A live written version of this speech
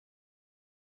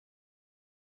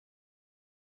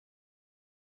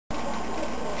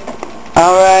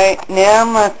Alright, now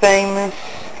my famous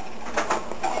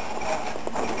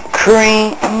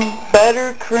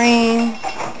buttercream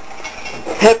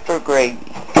pepper gravy.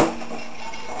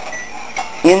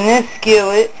 In this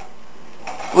skillet,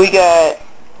 we got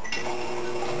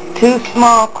 2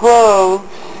 small cloves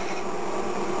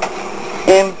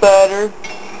and butter,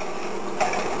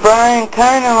 frying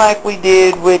kind of like we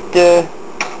did with the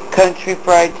country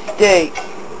fried steak,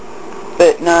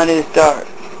 but not as dark.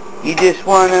 You just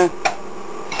want to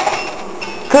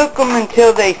cook them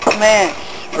until they smash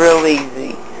real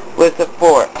easy with a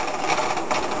fork.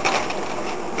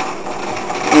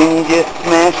 And you just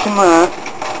smash them up.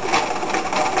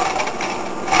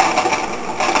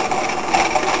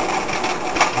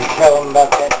 You tell them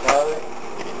about that garlic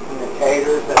and the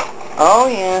taters? Oh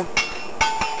yeah.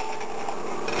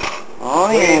 Oh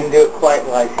we yeah. didn't do it quite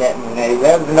like that in the Navy.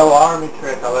 That was an old Army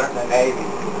trick I learned in the Navy.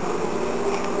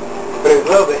 But it's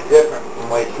a little bit different from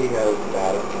the way she knows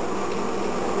about it.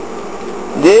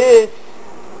 This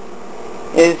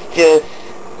is just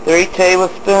 3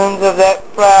 tablespoons of that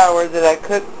flour that I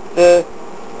cooked the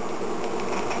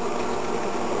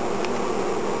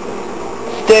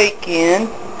steak in.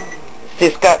 It's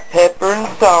just got pepper and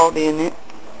salt in it.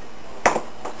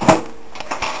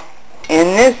 And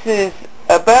this is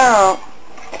about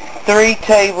 3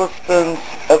 tablespoons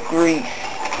of grease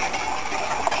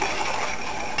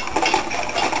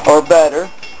or butter.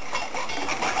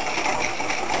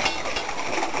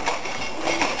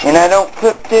 And I don't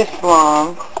cook this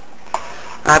long.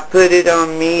 I put it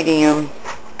on medium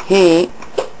heat.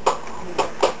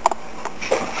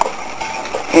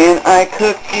 And I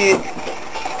cook it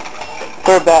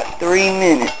for about 3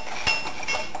 minutes.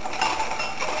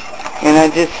 And I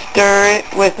just stir it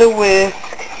with a whisk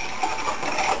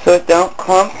so it don't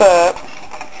clump up.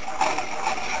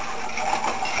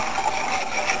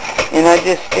 And I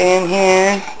just stand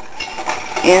here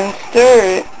and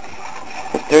stir it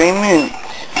for 3 minutes.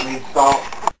 Need salt.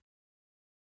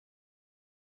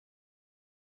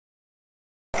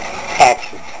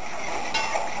 Action.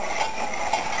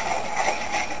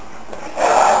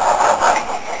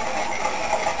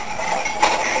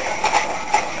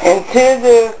 And to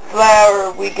the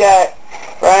flour we got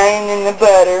frying in the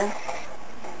butter,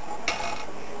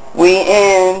 we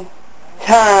add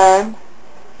thyme,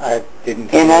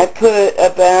 and I put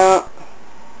about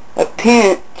a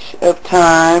pinch of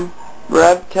thyme,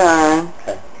 rubbed thyme.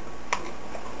 Okay.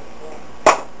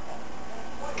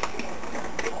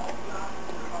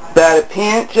 About a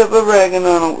pinch of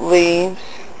oregano leaves,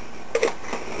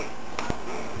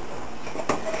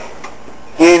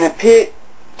 and a pinch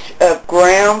of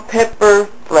ground pepper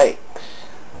flakes.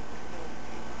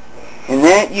 And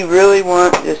that you really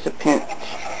want just a pinch.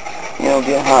 It'll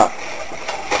get hot.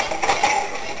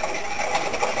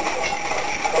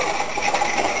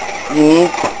 You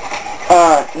need,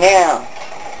 now,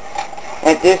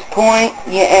 at this point,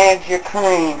 you add your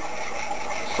cream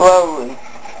slowly.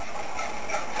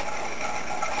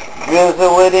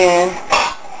 Drizzle it in.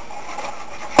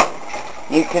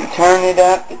 You can turn it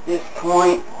up at this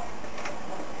point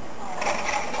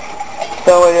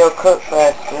so it'll cook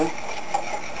faster.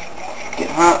 Get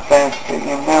hot faster,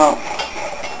 you melt.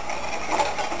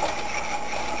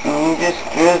 And you just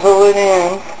drizzle it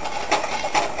in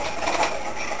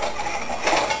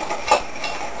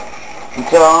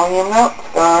until all your milk's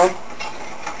gone.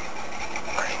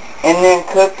 And then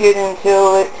cook it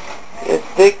until it's as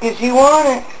thick as you want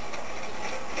it.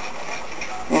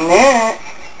 And that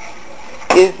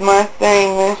is my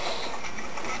famous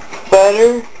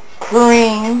butter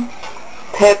cream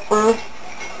pepper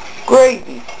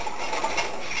gravy.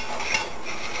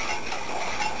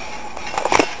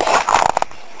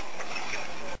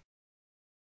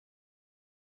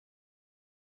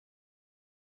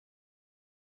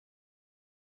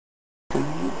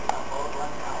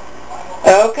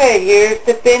 Okay, here's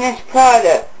the finished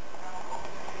product.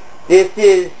 This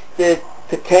is the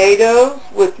potatoes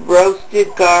with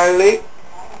roasted garlic,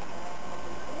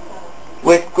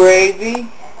 with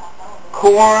gravy,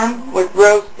 corn with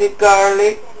roasted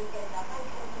garlic,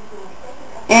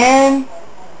 and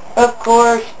of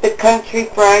course the country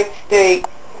fried steak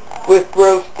with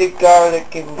roasted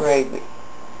garlic and gravy.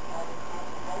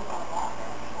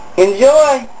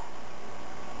 Enjoy!